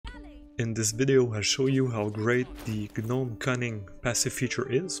In this video I'll show you how great the Gnome Cunning passive feature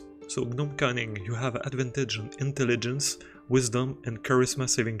is. So Gnome Cunning, you have advantage on intelligence, wisdom and charisma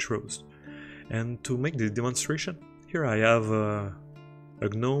saving throws. And to make the demonstration, here I have a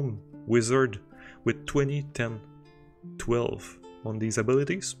gnome wizard with 20, 10, 12 on these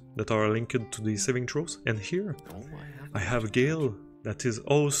abilities that are linked to the saving throws, and here I have Gale that is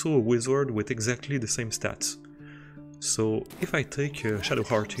also a wizard with exactly the same stats. So if I take Shadow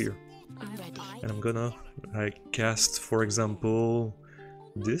Heart here, and I'm gonna cast, for example,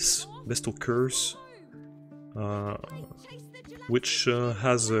 this Besto Curse, which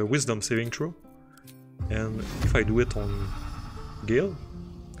has a Wisdom saving throw, and if I do it on Gale,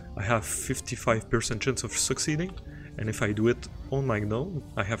 I have 55% chance of succeeding, and if I do it on my gnome,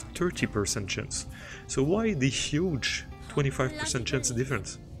 I have 30% chance. So why the huge 25% chance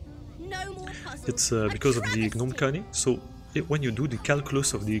difference? It's because of the Gnome Cunning. So when you do the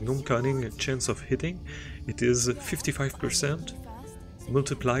calculus of the Gnome Cunning chance of hitting, it is 55%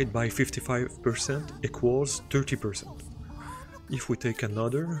 multiplied by 55% equals 30%. If we take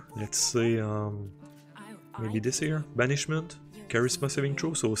another, let's say maybe this here, Banishment, Charisma saving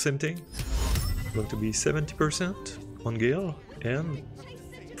throw, so same thing, going to be 70% on Gale and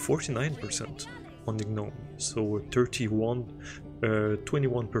 49% on the Gnome, so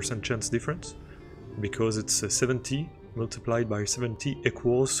 21% chance difference, because it's 70 multiplied by 70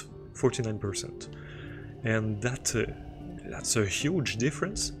 equals 49%, and that's a huge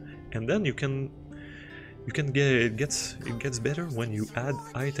difference. And then you can get it gets better when you add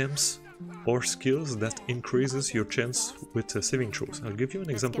items or skills that increases your chance with saving throws. I'll give you an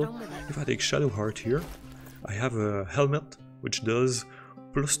example. If I take Shadow Heart here, I have a helmet which does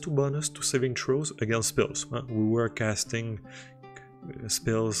 +2 bonus to saving throws against spells. We were casting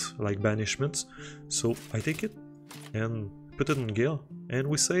spells like banishments, so I take it and put it on Gale, and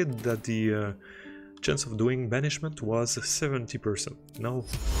we said that the chance of doing banishment was 70%. Now,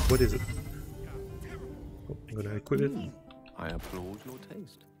 what is it? Oh, I'm gonna equip it. I applaud your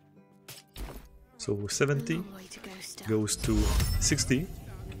taste. So 70 goes to 60,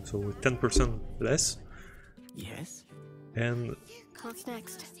 so 10% less. Yes. And What's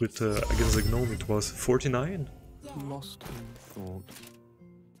next? with against the gnome it was 49. Lost in thought.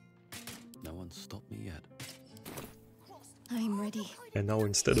 No one stopped me yet. I'm ready. And now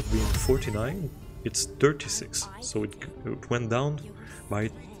instead of being 49, it's 36. So it went down by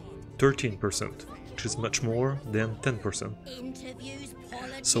 13%, which is much more than 10%.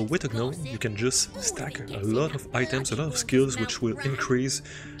 So with a gnome, you can just stack a lot of items, a lot of skills, which will increase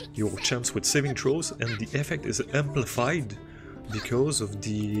your chance with saving throws, and the effect is amplified because of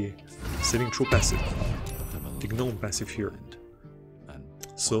the saving throw passive, the gnome passive here.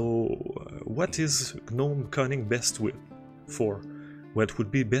 So what is Gnome Cunning best for? Well, it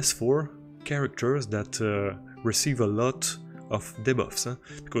would be best for characters that receive a lot of debuffs,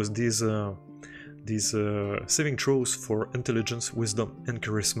 because these saving throws for intelligence, wisdom and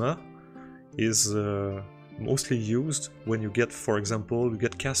charisma is mostly used when you get, for example, you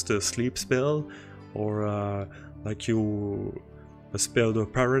get cast a sleep spell, or a spell, the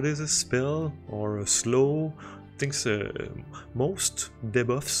paralysis spell, or a slow things. Most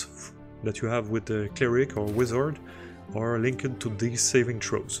debuffs that you have with the cleric or wizard are linked to these saving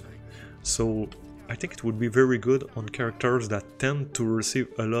throws. So I think it would be very good on characters that tend to receive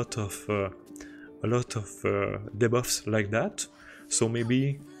a lot of debuffs like that. So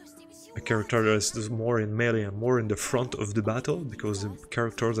maybe a character that is more in melee and more in the front of the battle, because the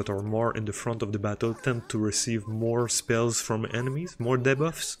characters that are more in the front of the battle tend to receive more spells from enemies, more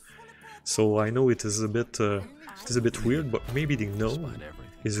debuffs. So I know it is a bit weird, but maybe the gnome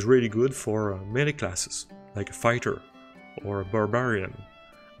is really good for melee classes, like a fighter, or a barbarian,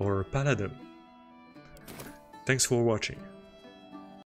 or a paladin. Thanks for watching.